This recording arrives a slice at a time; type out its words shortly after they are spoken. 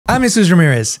I'm Jesus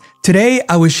Ramirez. Today,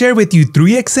 I will share with you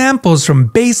 3 examples from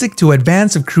basic to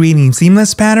advanced of creating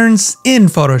seamless patterns in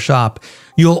Photoshop.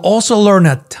 You'll also learn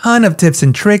a ton of tips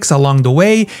and tricks along the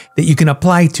way that you can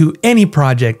apply to any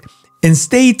project. And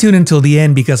stay tuned until the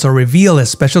end because I'll reveal a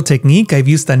special technique I've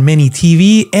used on many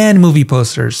TV and movie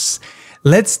posters.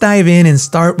 Let's dive in and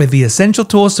start with the essential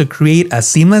tools to create a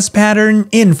seamless pattern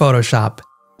in Photoshop.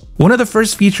 One of the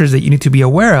first features that you need to be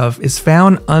aware of is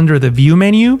found under the View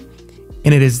menu,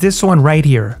 and it is this one right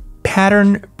here,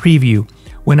 Pattern Preview.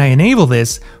 When I enable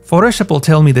this, Photoshop will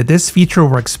tell me that this feature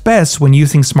works best when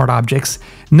using smart objects.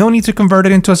 No need to convert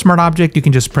it into a smart object, you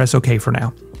can just press OK for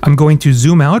now. I'm going to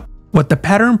zoom out. What the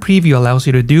Pattern Preview allows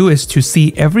you to do is to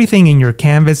see everything in your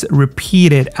canvas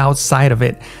repeated outside of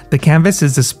it. The canvas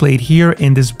is displayed here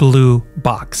in this blue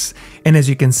box. And as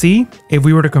you can see, if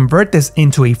we were to convert this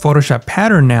into a Photoshop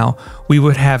pattern now, we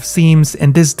would have seams,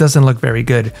 and this doesn't look very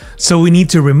good. So we need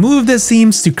to remove the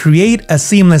seams to create a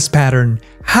seamless pattern.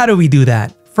 How do we do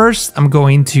that? First, I'm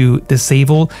going to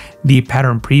disable the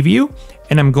Pattern Preview,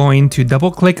 and I'm going to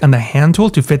double click on the hand tool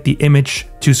to fit the image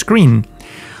to screen.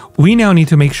 We now need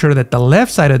to make sure that the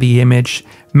left side of the image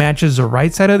matches the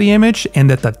right side of the image and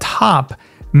that the top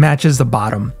matches the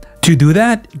bottom. To do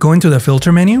that, go into the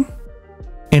filter menu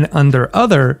and under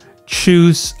other,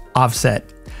 choose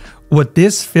offset. What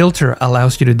this filter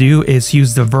allows you to do is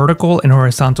use the vertical and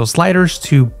horizontal sliders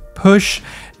to push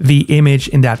the image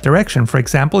in that direction. For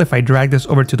example, if I drag this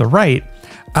over to the right,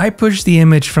 I push the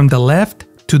image from the left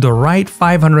to the right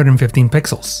 515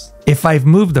 pixels. If I've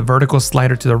moved the vertical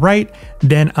slider to the right,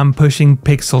 then I'm pushing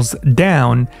pixels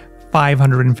down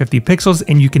 550 pixels,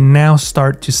 and you can now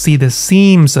start to see the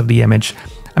seams of the image.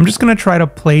 I'm just gonna try to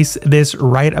place this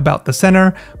right about the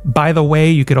center. By the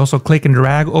way, you could also click and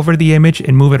drag over the image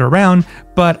and move it around,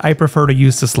 but I prefer to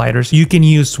use the sliders. You can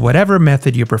use whatever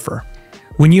method you prefer.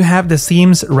 When you have the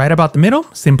seams right about the middle,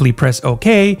 simply press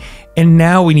OK, and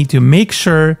now we need to make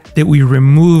sure that we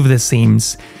remove the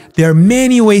seams. There are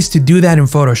many ways to do that in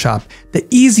Photoshop. The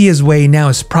easiest way now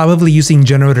is probably using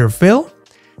Generative Fill.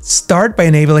 Start by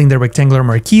enabling the rectangular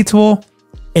marquee tool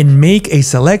and make a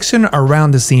selection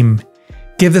around the seam.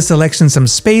 Give the selection some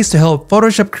space to help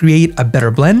Photoshop create a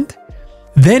better blend.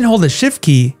 Then hold the Shift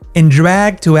key and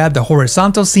drag to add the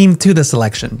horizontal seam to the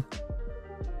selection.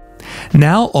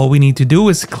 Now all we need to do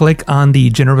is click on the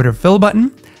Generative Fill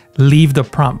button, leave the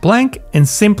prompt blank, and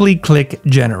simply click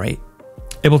Generate.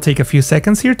 It will take a few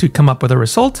seconds here to come up with a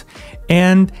result,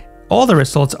 and all the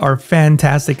results are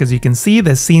fantastic. As you can see,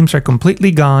 the seams are completely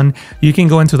gone. You can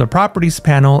go into the Properties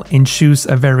panel and choose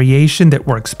a variation that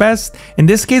works best. In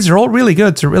this case, they're all really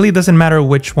good, so it really doesn't matter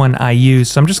which one I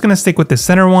use. So I'm just gonna stick with the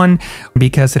center one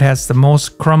because it has the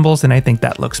most crumbles, and I think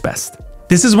that looks best.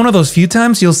 This is one of those few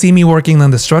times you'll see me working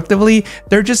non-destructively.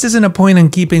 There just isn't a point in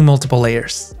keeping multiple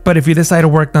layers. But if you decide to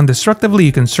work non-destructively,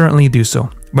 you can certainly do so.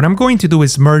 What I'm going to do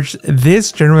is merge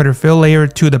this Generative Fill layer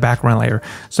to the background layer.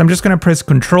 So I'm just going to press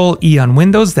Ctrl E on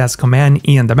Windows, that's Command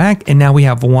E on the Mac, and now we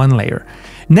have one layer.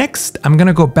 Next, I'm going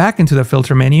to go back into the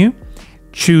filter menu,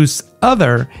 choose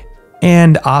Other,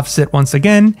 and Offset once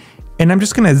again. And I'm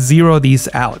just gonna zero these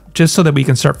out just so that we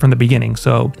can start from the beginning.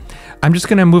 So I'm just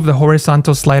gonna move the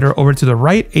horizontal slider over to the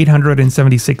right,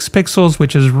 876 pixels,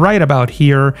 which is right about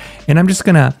here. And I'm just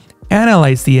gonna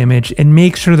analyze the image and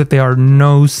make sure that there are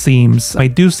no seams. I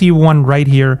do see one right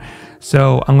here,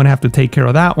 so I'm gonna have to take care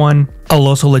of that one. I'll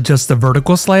also adjust the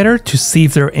vertical slider to see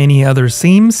if there are any other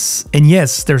seams. And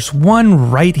yes, there's one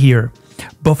right here.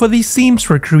 Both of these seams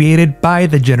were created by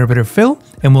the Generative Fill,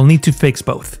 and we'll need to fix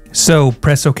both. So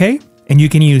press OK, and you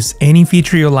can use any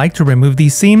feature you like to remove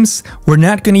these seams. We're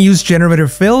not going to use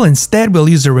Generative Fill, instead we'll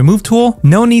use the Remove tool.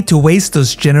 No need to waste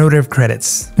those generative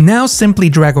credits. Now simply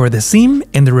drag over the seam,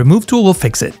 and the Remove tool will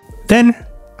fix it. Then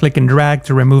click and drag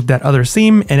to remove that other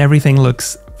seam, and everything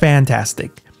looks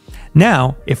fantastic.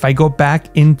 Now, if I go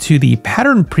back into the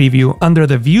Pattern Preview under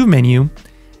the View menu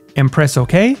and press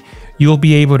OK, you'll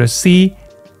be able to see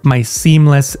my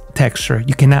seamless texture.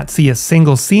 You cannot see a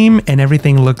single seam, and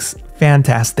everything looks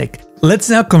fantastic. Let's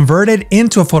now convert it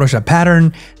into a Photoshop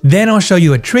pattern. Then I'll show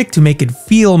you a trick to make it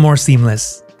feel more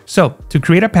seamless. So to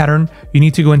create a pattern, you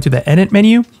need to go into the Edit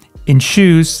menu and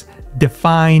choose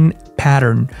Define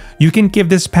Pattern. You can give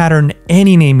this pattern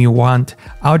any name you want.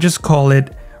 I'll just call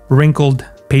it Wrinkled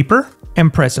Paper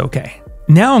and press OK.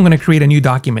 Now I'm going to create a new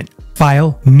document.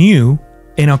 File, New,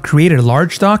 and I'll create a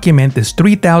large document that's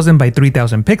 3000 by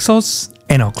 3000 pixels,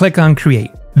 and I'll click on Create.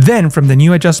 Then from the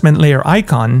new adjustment layer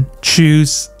icon,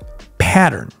 choose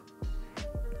Pattern.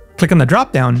 Click on the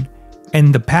drop-down,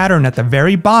 and the pattern at the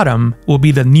very bottom will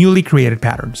be the newly created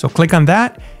pattern. So click on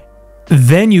that,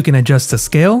 then you can adjust the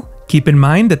scale, Keep in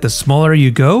mind that the smaller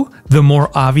you go, the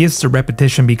more obvious the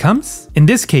repetition becomes. In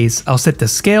this case, I'll set the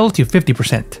scale to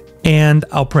 50% and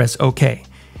I'll press OK.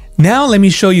 Now let me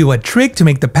show you a trick to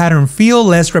make the pattern feel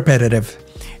less repetitive.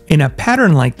 In a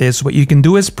pattern like this, what you can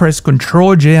do is press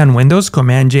Ctrl J on Windows,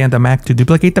 Command J on the Mac to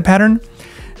duplicate the pattern.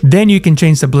 Then you can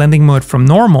change the blending mode from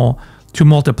normal to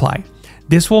multiply.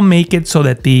 This will make it so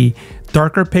that the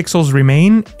darker pixels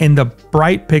remain and the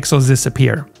bright pixels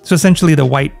disappear. So essentially the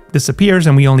white disappears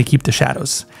and we only keep the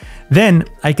shadows. Then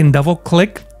I can double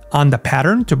click on the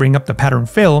pattern to bring up the pattern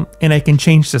fill and I can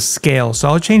change the scale. So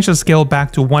I'll change the scale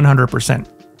back to 100%.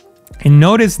 And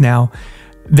notice now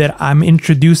that I'm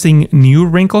introducing new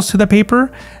wrinkles to the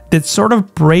paper that sort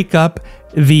of break up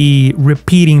the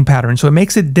repeating pattern. So it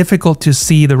makes it difficult to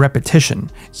see the repetition.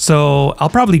 So I'll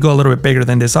probably go a little bit bigger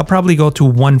than this. I'll probably go to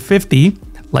 150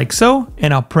 like so,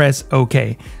 and I'll press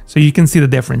OK. So you can see the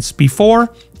difference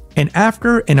before and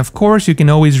after. And of course, you can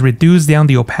always reduce down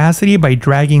the opacity by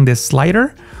dragging this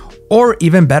slider. Or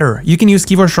even better, you can use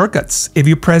keyboard shortcuts. If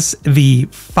you press the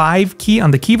 5 key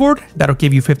on the keyboard, that'll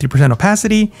give you 50%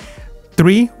 opacity.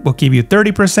 3 will give you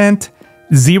 30%.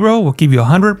 0 will give you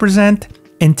 100%.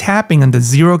 And tapping on the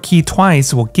 0 key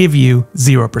twice will give you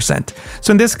 0%.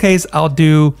 So in this case, I'll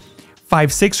do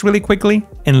 5/6 really quickly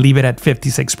and leave it at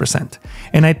 56%.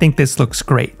 And I think this looks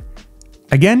great.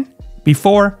 Again,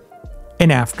 before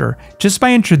and after. Just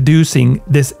by introducing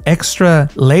this extra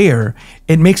layer,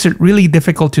 it makes it really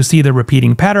difficult to see the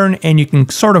repeating pattern and you can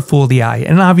sort of fool the eye.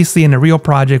 And obviously in a real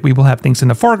project, we will have things in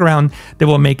the foreground that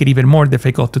will make it even more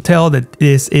difficult to tell that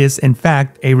this is in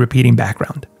fact a repeating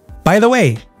background. By the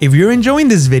way, if you're enjoying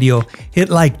this video, hit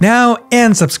like now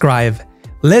and subscribe.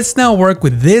 Let's now work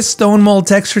with this stone mold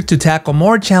texture to tackle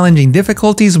more challenging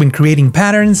difficulties when creating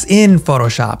patterns in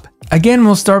Photoshop. Again,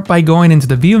 we'll start by going into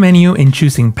the view menu and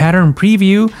choosing pattern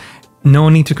preview. No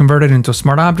need to convert it into a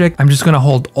smart object. I'm just going to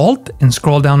hold Alt and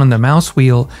scroll down on the mouse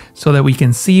wheel so that we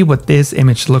can see what this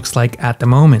image looks like at the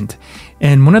moment.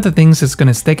 And one of the things that's going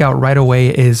to stick out right away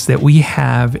is that we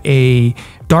have a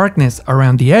darkness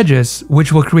around the edges,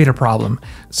 which will create a problem.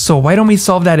 So why don't we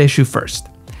solve that issue first?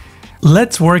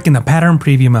 Let's work in the pattern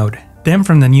preview mode. Then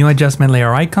from the new adjustment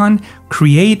layer icon,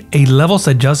 create a levels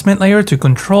adjustment layer to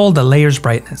control the layer's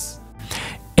brightness.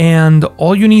 And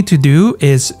all you need to do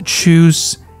is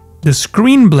choose the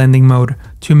screen blending mode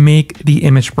to make the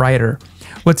image brighter.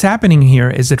 What's happening here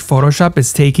is that Photoshop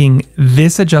is taking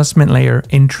this adjustment layer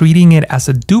and treating it as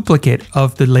a duplicate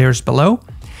of the layers below,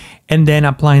 and then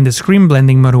applying the screen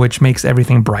blending mode, which makes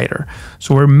everything brighter.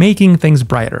 So we're making things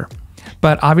brighter.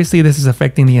 But obviously this is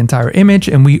affecting the entire image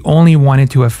and we only want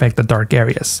it to affect the dark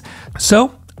areas.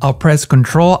 So I'll press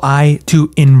Ctrl I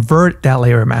to invert that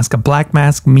layer mask. A black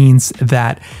mask means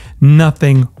that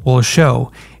nothing will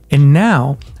show. And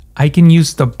now I can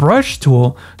use the brush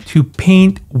tool to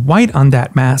paint white on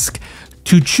that mask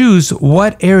to choose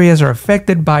what areas are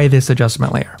affected by this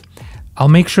adjustment layer. I'll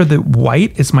make sure that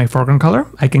white is my foreground color.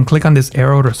 I can click on this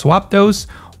arrow to swap those,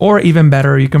 or even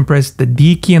better, you can press the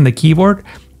D key on the keyboard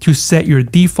to set your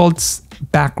defaults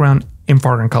background in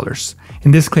foreground colors.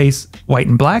 In this case, white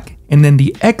and black, and then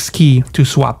the X key to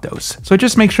swap those. So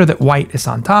just make sure that white is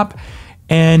on top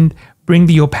and bring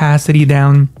the opacity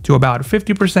down to about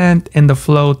 50% and the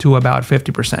flow to about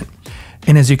 50%.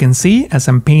 And as you can see, as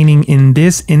I'm painting in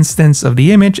this instance of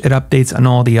the image, it updates on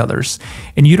all the others.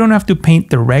 And you don't have to paint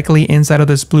directly inside of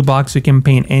this blue box. You can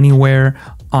paint anywhere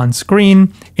on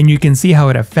screen and you can see how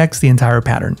it affects the entire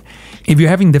pattern. If you're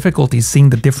having difficulty seeing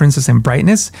the differences in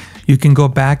brightness, you can go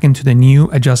back into the new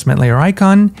adjustment layer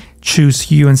icon, choose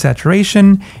hue and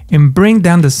saturation, and bring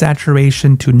down the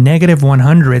saturation to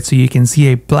 -100 so you can see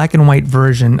a black and white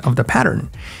version of the pattern.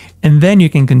 And then you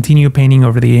can continue painting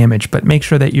over the image, but make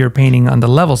sure that you're painting on the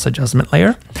levels adjustment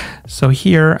layer. So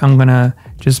here I'm gonna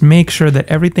just make sure that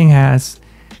everything has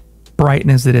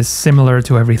brightness that is similar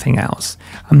to everything else.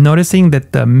 I'm noticing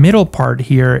that the middle part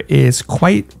here is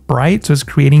quite bright, so it's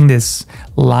creating this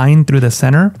line through the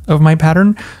center of my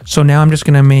pattern. So now I'm just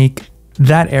gonna make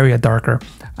that area darker.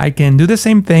 I can do the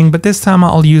same thing, but this time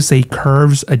I'll use a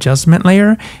curves adjustment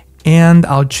layer and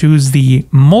I'll choose the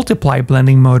multiply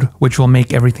blending mode, which will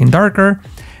make everything darker.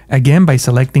 Again, by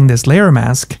selecting this layer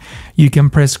mask, you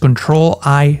can press Ctrl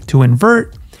I to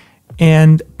invert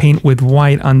and paint with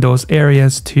white on those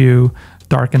areas to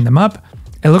darken them up.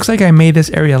 It looks like I made this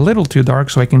area a little too dark,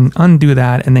 so I can undo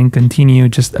that and then continue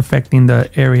just affecting the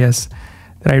areas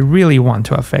that I really want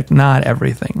to affect, not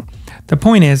everything. The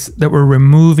point is that we're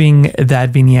removing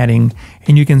that vignetting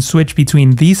and you can switch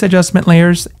between these adjustment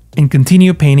layers and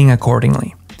continue painting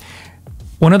accordingly.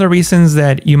 One of the reasons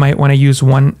that you might want to use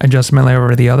one adjustment layer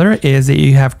over the other is that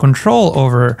you have control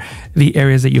over the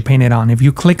areas that you painted on. If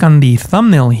you click on the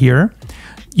thumbnail here,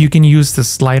 you can use the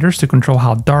sliders to control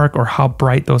how dark or how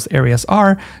bright those areas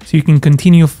are, so you can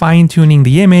continue fine-tuning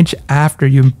the image after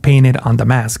you paint it on the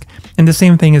mask. And the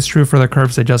same thing is true for the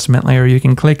curves adjustment layer. You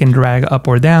can click and drag up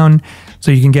or down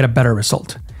so you can get a better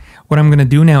result. What I'm going to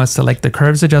do now is select the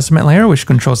curves adjustment layer, which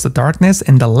controls the darkness,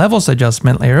 and the levels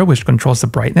adjustment layer, which controls the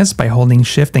brightness, by holding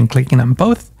Shift and clicking on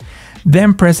both,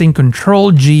 then pressing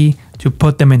Ctrl G to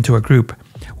put them into a group.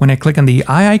 When I click on the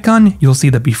eye icon, you'll see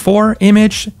the before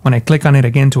image. When I click on it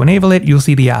again to enable it, you'll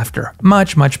see the after.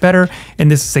 Much, much better.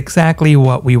 And this is exactly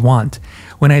what we want.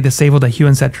 When I disable the hue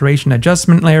and saturation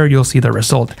adjustment layer, you'll see the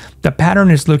result. The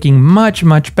pattern is looking much,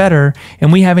 much better,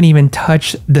 and we haven't even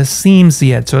touched the seams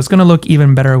yet. So it's going to look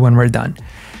even better when we're done.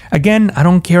 Again, I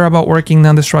don't care about working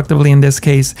non-destructively in this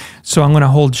case. So I'm going to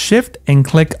hold Shift and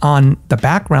click on the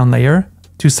background layer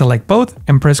to select both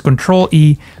and press Ctrl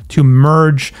E to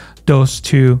merge those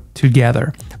two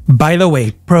together. By the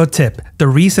way, pro tip, the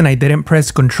reason I didn't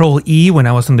press Ctrl E when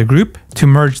I was in the group to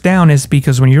merge down is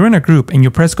because when you're in a group and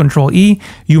you press Ctrl E,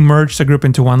 you merge the group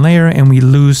into one layer and we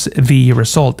lose the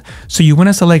result. So you want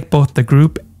to select both the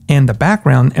group and the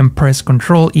background and press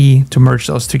Ctrl E to merge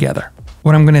those together.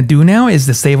 What I'm going to do now is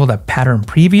disable the pattern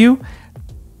preview,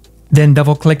 then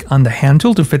double click on the hand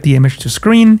tool to fit the image to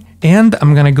screen, and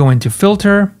I'm going to go into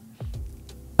Filter,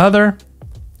 Other,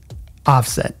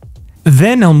 Offset.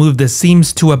 Then I'll move the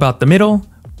seams to about the middle,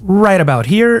 right about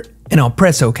here, and I'll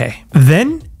press OK.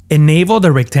 Then enable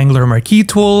the rectangular marquee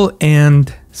tool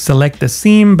and select the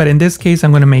seam, but in this case,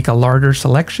 I'm going to make a larger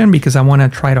selection because I want to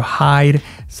try to hide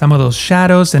some of those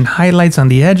shadows and highlights on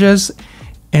the edges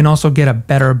and also get a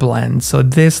better blend. So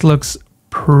this looks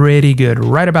pretty good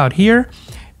right about here.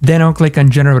 Then I'll click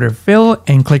on Generative Fill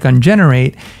and click on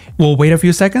Generate. We'll wait a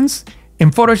few seconds.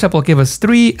 And Photoshop will give us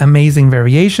 3 amazing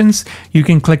variations. You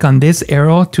can click on this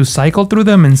arrow to cycle through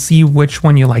them and see which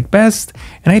one you like best.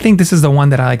 And I think this is the one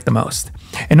that I like the most.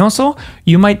 And also,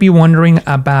 you might be wondering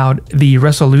about the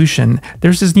resolution.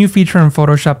 There's this new feature in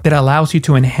Photoshop that allows you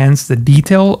to enhance the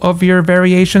detail of your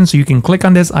variation. So you can click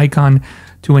on this icon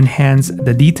to enhance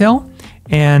the detail,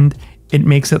 and it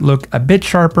makes it look a bit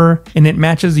sharper and it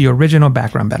matches the original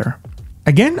background better.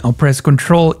 Again, I'll press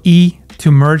Ctrl E to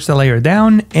merge the layer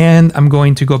down, and I'm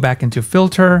going to go back into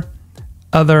Filter,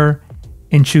 Other,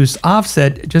 and choose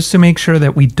Offset just to make sure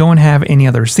that we don't have any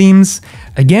other seams.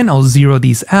 Again, I'll zero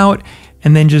these out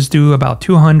and then just do about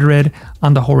 200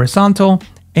 on the horizontal,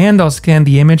 and I'll scan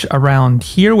the image around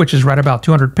here, which is right about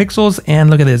 200 pixels. And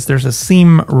look at this, there's a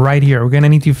seam right here. We're gonna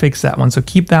need to fix that one, so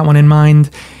keep that one in mind.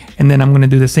 And then I'm gonna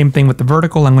do the same thing with the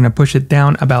vertical. I'm gonna push it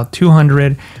down about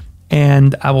 200,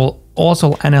 and I will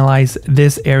also analyze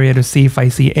this area to see if I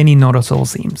see any noticeable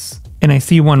seams. And I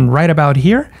see one right about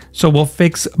here, so we'll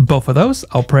fix both of those.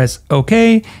 I'll press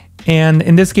OK, and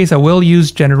in this case I will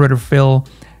use Generative Fill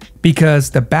because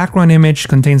the background image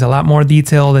contains a lot more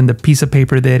detail than the piece of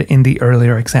paper did in the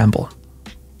earlier example.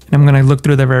 And I'm gonna look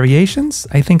through the variations.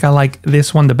 I think I like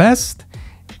this one the best,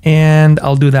 and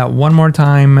I'll do that one more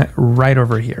time right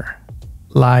over here,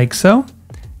 like so.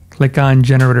 Click on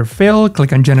Generative Fill,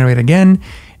 click on Generate again,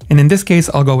 and in this case,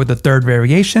 I'll go with the third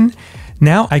variation.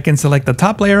 Now I can select the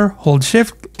top layer, hold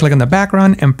Shift, click on the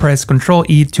background, and press Ctrl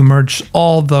E to merge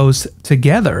all those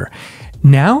together.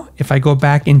 Now, if I go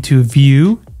back into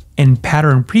View and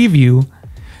Pattern Preview,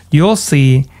 you'll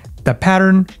see the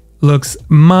pattern looks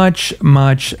much,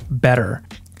 much better.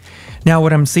 Now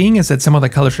what I'm seeing is that some of the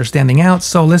colors are standing out,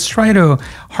 so let's try to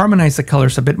harmonize the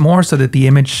colors a bit more so that the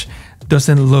image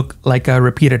doesn't look like a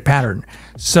repeated pattern.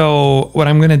 So what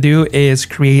I'm going to do is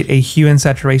create a hue and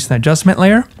saturation adjustment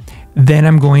layer. Then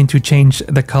I'm going to change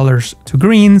the colors to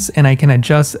greens, and I can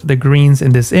adjust the greens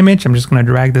in this image. I'm just going to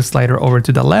drag this slider over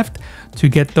to the left to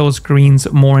get those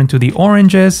greens more into the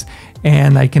oranges,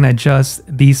 and I can adjust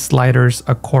these sliders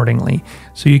accordingly.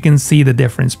 So you can see the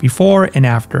difference before and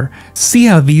after. See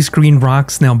how these green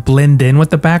rocks now blend in with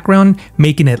the background,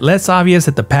 making it less obvious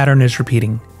that the pattern is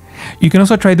repeating. You can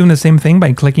also try doing the same thing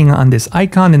by clicking on this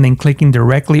icon and then clicking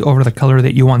directly over the color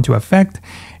that you want to affect,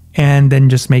 and then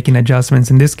just making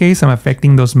adjustments. In this case, I'm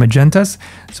affecting those magentas,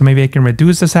 so maybe I can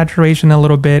reduce the saturation a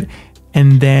little bit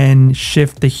and then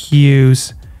shift the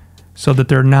hues so that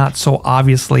they're not so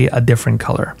obviously a different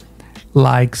color,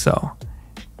 like so.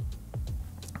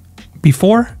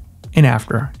 Before and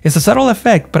after. It's a subtle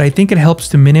effect, but I think it helps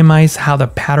to minimize how the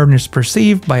pattern is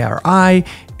perceived by our eye,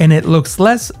 and it looks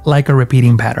less like a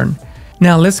repeating pattern.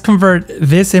 Now let's convert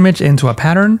this image into a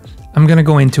pattern. I'm gonna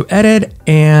go into edit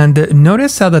and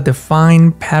notice how the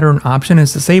define pattern option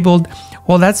is disabled.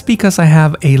 Well, that's because I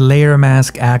have a layer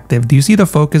mask active. Do you see the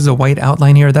focus, the white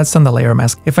outline here? That's on the layer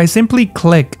mask. If I simply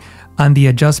click on the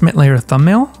adjustment layer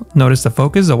thumbnail, notice the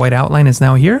focus, the white outline is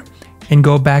now here, and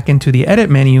go back into the edit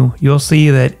menu, you'll see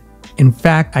that in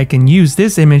fact, I can use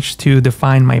this image to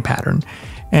define my pattern.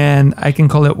 And I can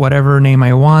call it whatever name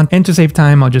I want. And to save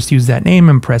time, I'll just use that name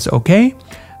and press OK.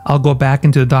 I'll go back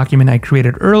into the document I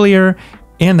created earlier,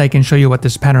 and I can show you what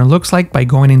this pattern looks like by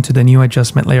going into the new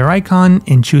adjustment layer icon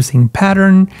and choosing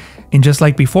pattern. And just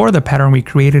like before, the pattern we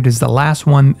created is the last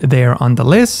one there on the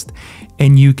list.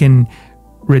 And you can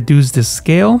reduce the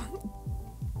scale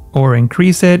or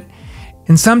increase it.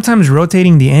 And sometimes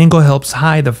rotating the angle helps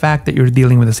hide the fact that you're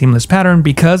dealing with a seamless pattern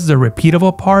because the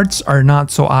repeatable parts are not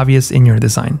so obvious in your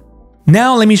design.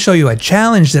 Now let me show you a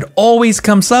challenge that always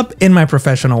comes up in my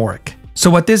professional work. So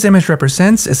what this image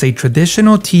represents is a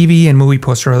traditional TV and movie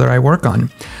poster that I work on.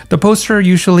 The poster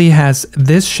usually has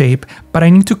this shape, but I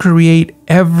need to create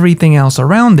everything else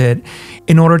around it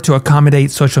in order to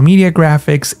accommodate social media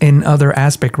graphics and other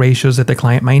aspect ratios that the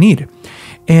client might need.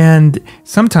 And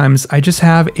sometimes I just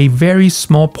have a very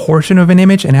small portion of an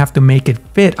image and have to make it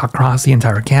fit across the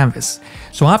entire canvas.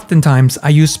 So oftentimes I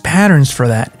use patterns for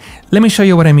that. Let me show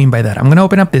you what I mean by that. I'm going to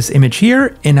open up this image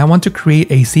here and I want to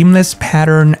create a seamless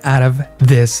pattern out of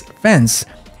this fence.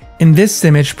 And this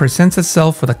image presents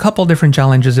itself with a couple different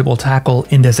challenges it will tackle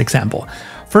in this example.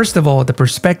 First of all, the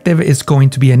perspective is going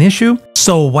to be an issue.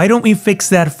 So why don't we fix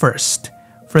that first?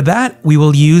 For that, we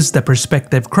will use the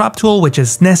perspective crop tool, which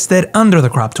is nested under the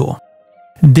crop tool.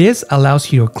 This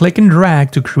allows you to click and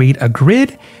drag to create a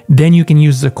grid. Then you can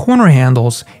use the corner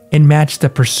handles and match the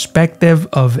perspective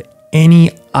of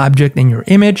any object in your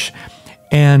image.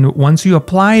 And once you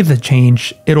apply the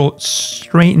change, it'll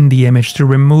straighten the image to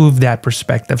remove that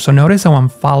perspective. So notice how I'm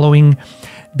following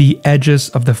the edges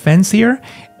of the fence here.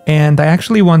 And I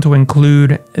actually want to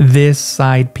include this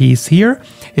side piece here.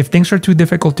 If things are too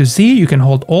difficult to see, you can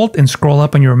hold Alt and scroll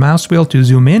up on your mouse wheel to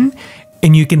zoom in.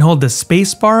 And you can hold the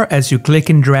space bar as you click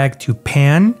and drag to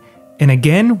pan. And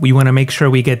again, we want to make sure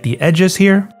we get the edges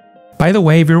here. By the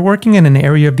way, if you're working in an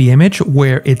area of the image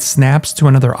where it snaps to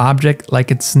another object,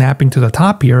 like it's snapping to the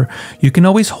top here, you can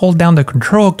always hold down the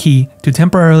Control key to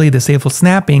temporarily disable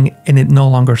snapping and it no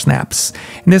longer snaps.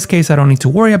 In this case, I don't need to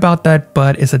worry about that,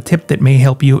 but it's a tip that may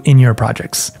help you in your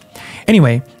projects.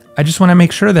 Anyway, I just want to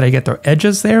make sure that I get the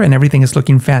edges there and everything is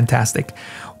looking fantastic.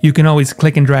 You can always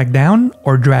click and drag down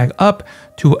or drag up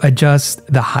to adjust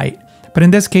the height. But in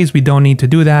this case, we don't need to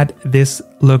do that. This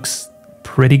looks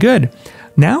pretty good.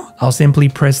 Now, I'll simply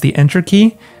press the Enter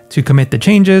key to commit the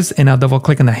changes, and I'll double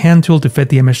click on the hand tool to fit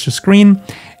the image to screen.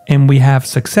 And we have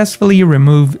successfully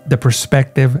removed the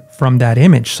perspective from that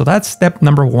image. So that's step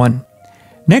number one.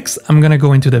 Next, I'm going to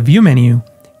go into the View menu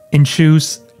and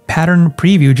choose Pattern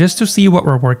Preview just to see what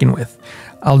we're working with.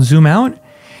 I'll zoom out,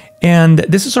 and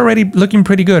this is already looking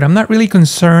pretty good. I'm not really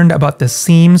concerned about the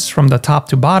seams from the top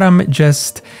to bottom,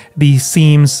 just the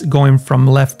seams going from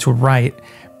left to right,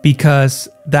 because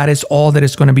that is all that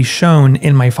is going to be shown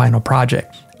in my final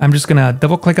project. I'm just going to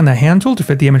double click on the hand tool to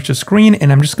fit the image to screen,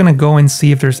 and I'm just going to go and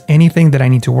see if there's anything that I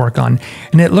need to work on.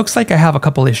 And it looks like I have a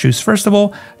couple issues. First of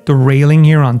all, the railing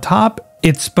here on top,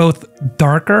 it's both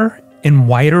darker and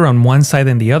wider on one side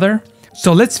than the other.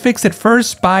 So let's fix it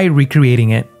first by recreating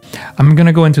it. I'm going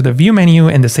to go into the View menu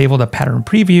and disable the Pattern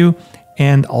Preview,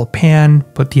 and I'll pan,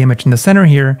 put the image in the center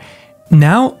here.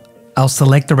 Now I'll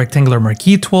select the rectangular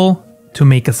marquee tool to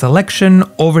make a selection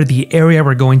over the area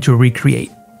we're going to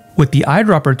recreate. With the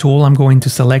eyedropper tool, I'm going to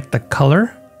select the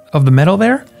color of the metal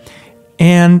there,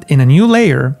 and in a new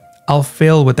layer, I'll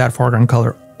fill with that foreground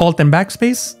color. Alt and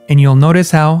backspace, and you'll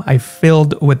notice how I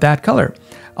filled with that color.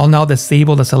 I'll now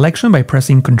disable the selection by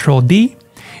pressing Ctrl D.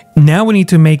 Now we need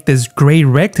to make this gray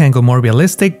rectangle more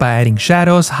realistic by adding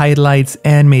shadows, highlights,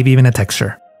 and maybe even a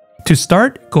texture. To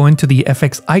start, go into the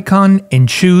FX icon and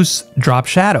choose Drop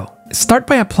Shadow. Start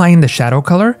by applying the shadow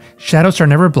color. Shadows are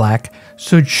never black,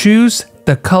 so choose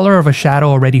the color of a shadow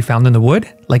already found in the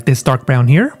wood, like this dark brown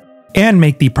here, and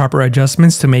make the proper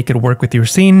adjustments to make it work with your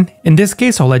scene. In this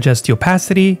case, I'll adjust the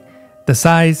opacity, the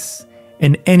size,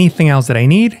 and anything else that I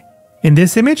need. In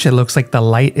this image, it looks like the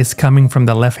light is coming from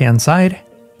the left-hand side.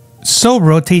 So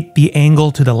rotate the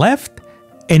angle to the left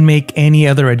and make any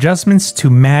other adjustments to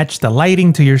match the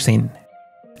lighting to your scene.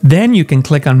 Then you can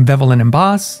click on Bevel and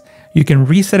Emboss. You can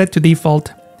reset it to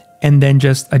default and then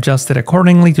just adjust it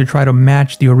accordingly to try to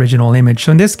match the original image.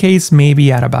 So in this case,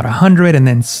 maybe at about 100 and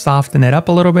then soften it up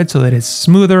a little bit so that it's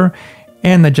smoother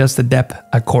and adjust the depth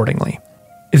accordingly.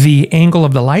 The angle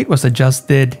of the light was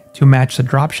adjusted to match the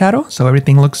drop shadow, so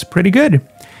everything looks pretty good.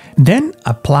 Then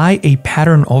apply a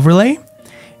pattern overlay,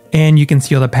 and you can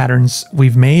see all the patterns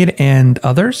we've made and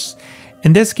others.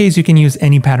 In this case, you can use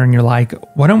any pattern you like.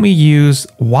 Why don't we use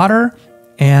water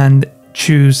and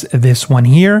choose this one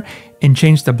here and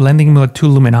change the blending mode to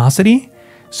luminosity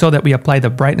so that we apply the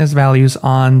brightness values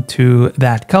onto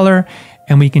that color,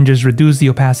 and we can just reduce the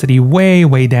opacity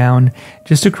way down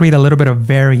just to create a little bit of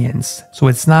variance. So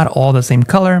it's not all the same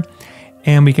color,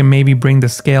 and we can maybe bring the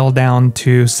scale down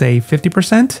to say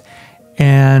 50%.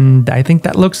 And I think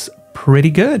that looks pretty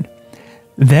good.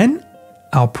 Then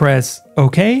I'll press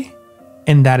OK,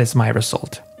 and that is my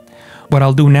result. What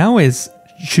I'll do now is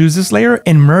choose this layer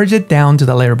and merge it down to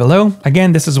the layer below.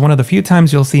 Again, this is one of the few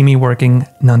times you'll see me working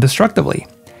non-destructively.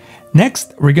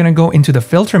 Next, we're gonna go into the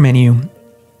filter menu,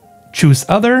 choose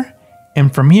other,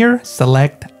 and from here,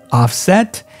 select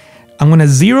offset. I'm gonna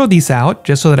zero these out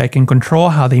just so that I can control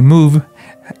how they move.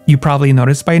 You probably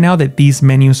noticed by now that these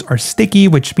menus are sticky,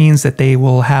 which means that they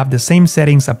will have the same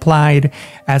settings applied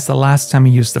as the last time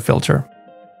you used the filter.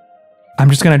 I'm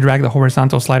just gonna drag the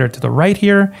horizontal slider to the right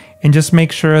here and just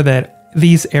make sure that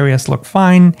these areas look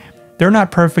fine. They're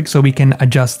not perfect, so we can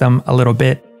adjust them a little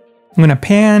bit. I'm gonna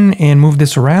pan and move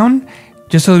this around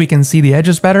just so we can see the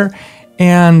edges better.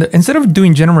 And instead of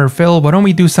doing generative fill, why don't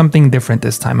we do something different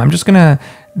this time? I'm just gonna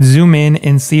zoom in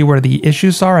and see where the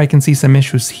issues are. I can see some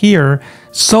issues here.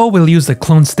 So we'll use the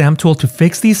clone stamp tool to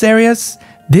fix these areas.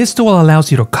 This tool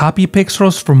allows you to copy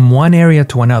pixels from one area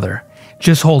to another.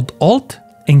 Just hold Alt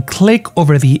and click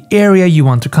over the area you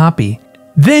want to copy.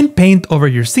 Then paint over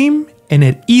your seam and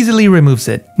it easily removes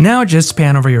it. Now just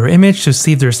pan over your image to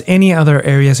see if there's any other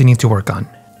areas you need to work on.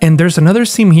 And there's another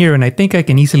seam here, and I think I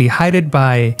can easily hide it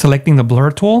by selecting the blur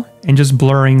tool and just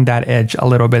blurring that edge a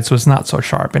little bit so it's not so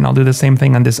sharp. And I'll do the same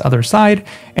thing on this other side,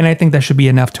 and I think that should be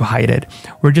enough to hide it.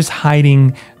 We're just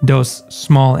hiding those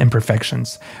small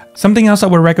imperfections. Something else I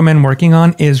would recommend working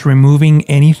on is removing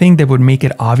anything that would make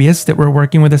it obvious that we're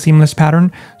working with a seamless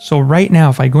pattern. So right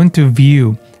now, if I go into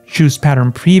View, choose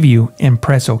Pattern Preview, and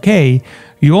press OK,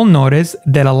 you'll notice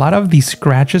that a lot of these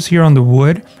scratches here on the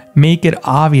wood make it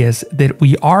obvious that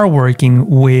we are working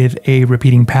with a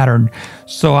repeating pattern.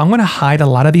 So I'm going to hide a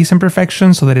lot of these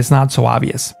imperfections so that it's not so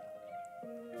obvious.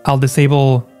 I'll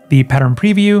disable the pattern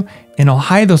preview and I'll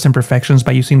hide those imperfections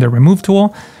by using the remove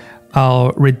tool.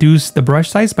 I'll reduce the brush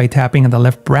size by tapping on the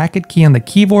left bracket key on the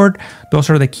keyboard. Those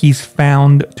are the keys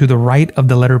found to the right of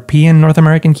the letter P in North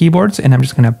American keyboards. And I'm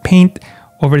just going to paint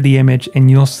over the image and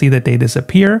you'll see that they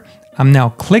disappear. I'm now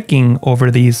clicking over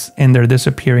these and they're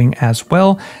disappearing as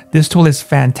well. This tool is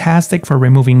fantastic for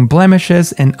removing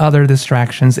blemishes and other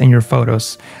distractions in your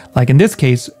photos. Like in this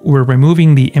case, we're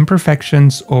removing the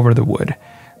imperfections over the wood.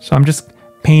 So I'm just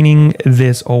painting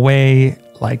this away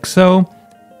like so.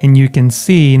 And you can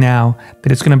see now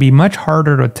that it's going to be much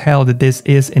harder to tell that this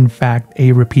is in fact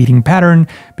a repeating pattern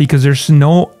because there's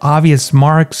no obvious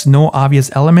marks, no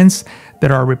obvious elements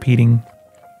that are repeating.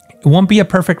 It won't be a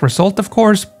perfect result, of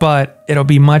course, but it'll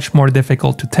be much more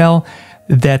difficult to tell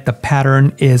that the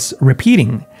pattern is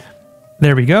repeating.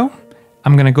 There we go.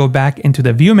 I'm going to go back into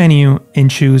the View menu and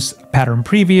choose Pattern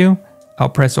Preview. I'll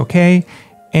press OK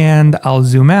and I'll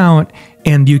zoom out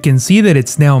and you can see that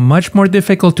it's now much more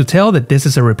difficult to tell that this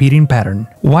is a repeating pattern.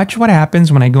 Watch what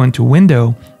happens when I go into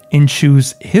Window and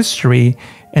choose History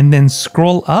and then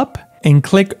scroll up and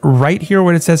click right here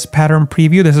where it says Pattern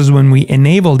Preview. This is when we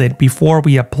enabled it before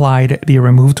we applied the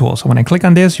remove tool. So when I click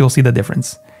on this, you'll see the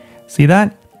difference. See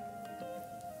that?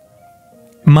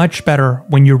 Much better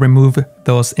when you remove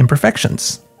those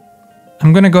imperfections.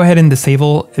 I'm going to go ahead and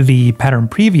disable the Pattern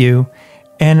Preview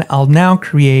and I'll now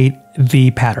create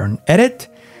the pattern. Edit,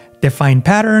 define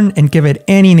pattern and give it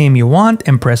any name you want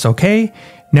and press OK.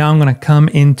 Now I'm going to come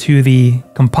into the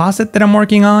composite that I'm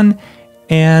working on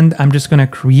and I'm just going to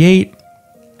create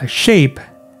a shape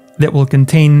that will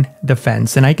contain the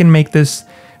fence. And I can make this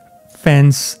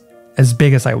fence as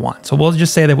big as I want. So we'll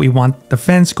just say that we want the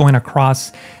fence going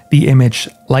across the image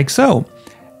like so.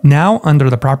 Now under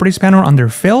the properties panel under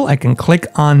fill, I can click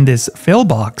on this fill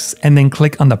box and then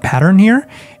click on the pattern here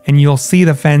and you'll see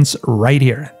the fence right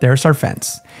here. There's our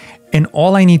fence. And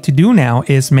all I need to do now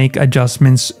is make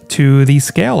adjustments to the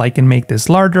scale. I can make this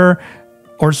larger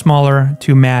or smaller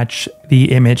to match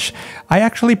the image. I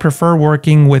actually prefer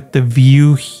working with the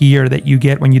view here that you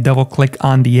get when you double click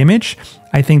on the image.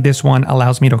 I think this one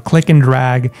allows me to click and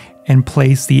drag and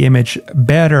place the image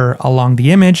better along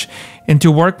the image. And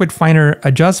to work with finer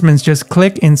adjustments, just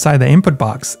click inside the input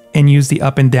box and use the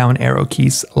up and down arrow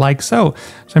keys like so.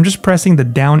 So I'm just pressing the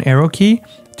down arrow key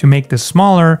to make this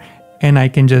smaller and I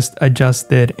can just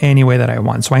adjust it any way that I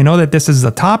want. So I know that this is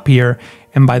the top here,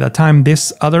 and by the time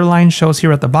this other line shows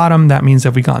here at the bottom, that means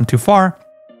that we've gotten too far.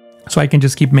 So I can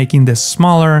just keep making this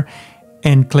smaller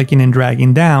and clicking and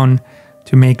dragging down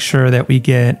to make sure that we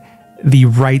get the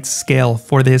right scale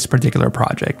for this particular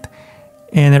project.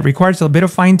 And it requires a bit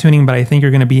of fine tuning, but I think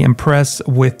you're going to be impressed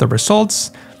with the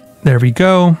results. There we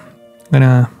go. I'm going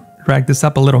to drag this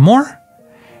up a little more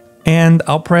and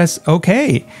I'll press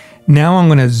OK. Now I'm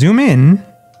going to zoom in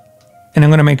and I'm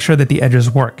going to make sure that the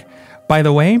edges work. By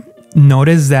the way,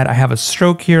 notice that I have a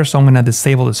stroke here, so I'm going to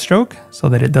disable the stroke so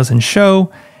that it doesn't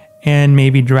show, and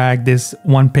maybe drag this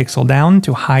 1 pixel down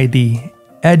to hide the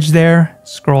edge there.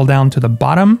 Scroll down to the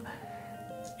bottom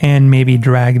and maybe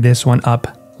drag this one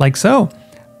up like so.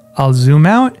 I'll zoom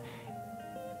out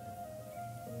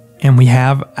and we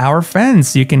have our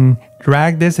fence. You can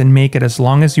drag this and make it as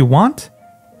long as you want,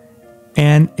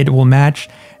 and it will match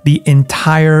the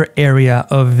entire area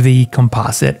of the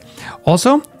composite.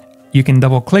 Also, you can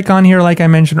double click on here like I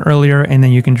mentioned earlier, and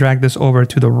then you can drag this over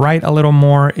to the right a little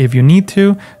more if you need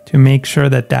to make sure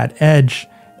that that edge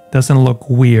doesn't look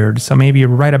weird. So maybe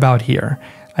right about here.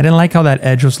 I didn't like how that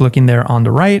edge was looking there on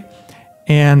the right.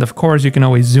 And of course, you can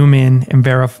always zoom in and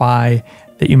verify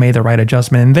that you made the right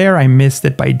adjustment. And there, I missed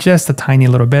it by just a tiny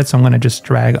little bit. So I'm going to just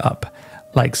drag up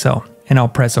like so, and I'll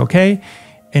press OK.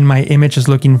 And my image is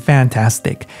looking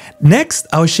fantastic. Next,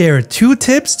 I'll share 2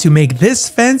 tips to make this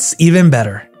fence even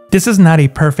better. This is not a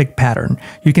perfect pattern.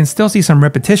 You can still see some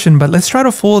repetition, but let's try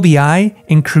to fool the eye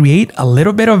and create a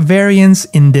little bit of variance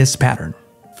in this pattern.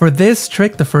 For this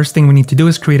trick, the first thing we need to do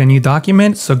is create a new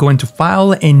document. So go into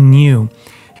File and New.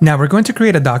 Now we're going to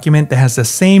create a document that has the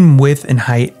same width and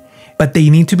height, but they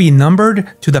need to be numbered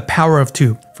to the power of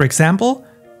 2. For example,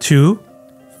 2,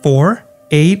 4,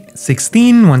 8,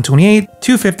 16, 128,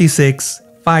 256,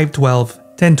 512,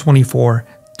 1024,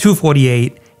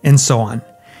 248, and so on.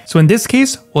 So in this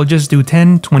case, we'll just do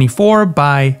 1024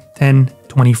 by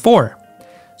 1024.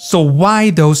 So why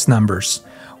those numbers?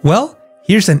 Well,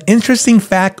 here's an interesting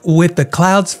fact with the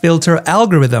clouds filter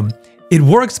algorithm. It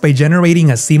works by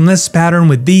generating a seamless pattern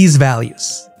with these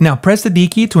values. Now press the D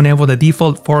key to enable the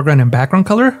default foreground and background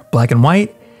color, black and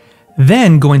white.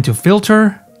 Then go into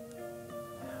Filter,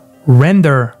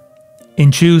 Render,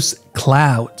 and choose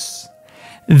Clouds.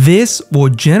 This will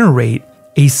generate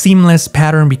a seamless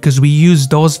pattern because we use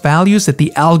those values that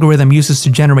the algorithm uses to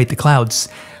generate the clouds.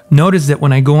 Notice that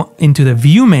when I go into the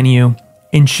View menu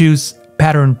and choose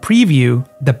Pattern Preview,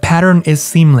 the pattern is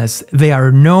seamless. There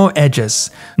are no edges.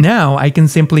 Now I can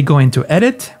simply go into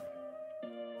Edit,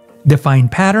 Define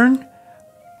Pattern,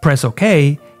 press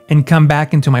OK, and come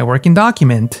back into my working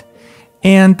document.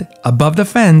 And above the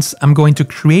fence, I'm going to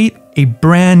create a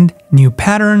brand new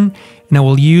pattern, and I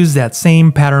will use that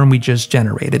same pattern we just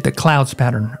generated, the clouds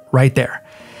pattern right there.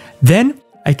 Then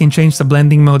I can change the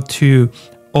blending mode to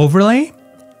Overlay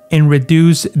and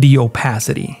reduce the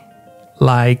opacity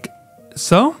like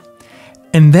so.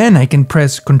 And then I can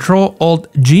press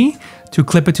Ctrl-Alt-G to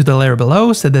clip it to the layer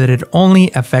below so that it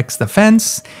only affects the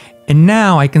fence. And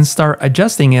now I can start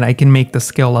adjusting it. I can make the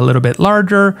scale a little bit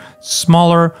larger,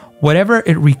 smaller, whatever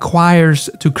it requires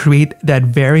to create that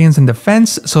variance in the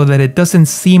fence so that it doesn't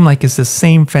seem like it's the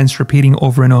same fence repeating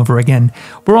over and over again.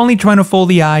 We're only trying to fool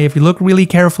the eye. If you look really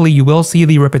carefully, you will see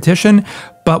the repetition,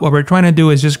 but what we're trying to do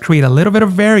is just create a little bit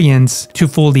of variance to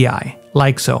fool the eye,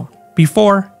 like so,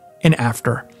 before and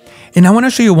after. And I want to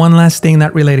show you one last thing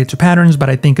not related to patterns, but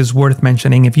I think is worth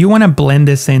mentioning. If you want to blend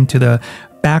this into the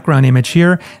background image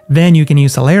here, then you can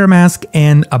use a layer mask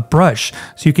and a brush.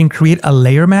 So you can create a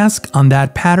layer mask on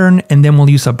that pattern, and then we'll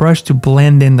use a brush to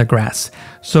blend in the grass.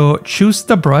 So choose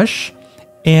the brush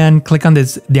and click on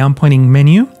this down pointing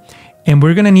menu. And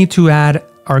we're going to need to add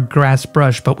our grass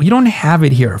brush, but we don't have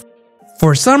it here.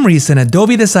 For some reason,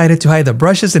 Adobe decided to hide the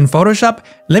brushes in Photoshop.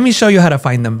 Let me show you how to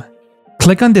find them.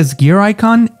 Click on this gear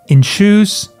icon and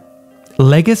choose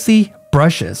Legacy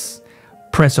Brushes.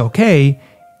 Press OK.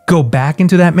 Go back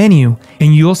into that menu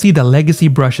and you'll see the legacy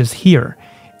brushes here.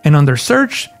 And under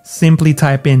search, simply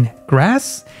type in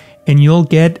grass and you'll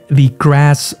get the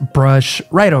grass brush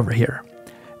right over here.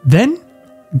 Then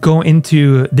go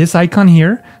into this icon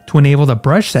here to enable the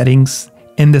brush settings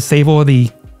and disable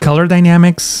the color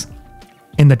dynamics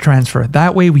and the transfer.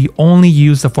 That way we only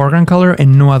use the foreground color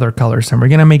and no other colors. And we're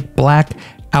gonna make black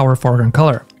our foreground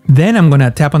color. Then I'm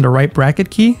gonna tap on the right bracket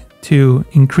key to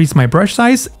increase my brush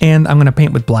size, and I'm gonna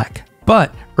paint with black.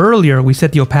 But earlier we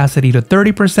set the opacity to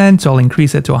 30%, so I'll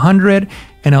increase it to 100,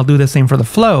 and I'll do the same for the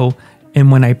flow.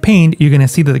 And when I paint, you're gonna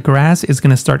see that the grass is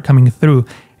gonna start coming through.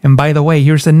 And by the way,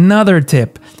 here's another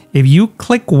tip. If you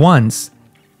click once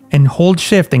and hold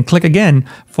shift and click again,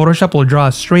 Photoshop will draw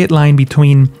a straight line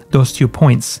between those 2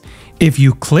 points. If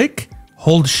you click,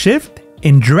 hold shift,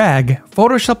 and drag,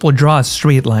 Photoshop will draw a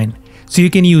straight line. So you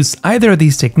can use either of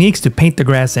these techniques to paint the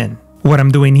grass in. What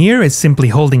I'm doing here is simply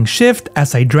holding shift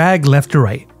as I drag left to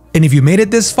right. And if you made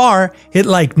it this far, hit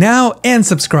like now and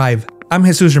subscribe. I'm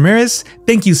Jesus Ramirez.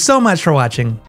 Thank you so much for watching.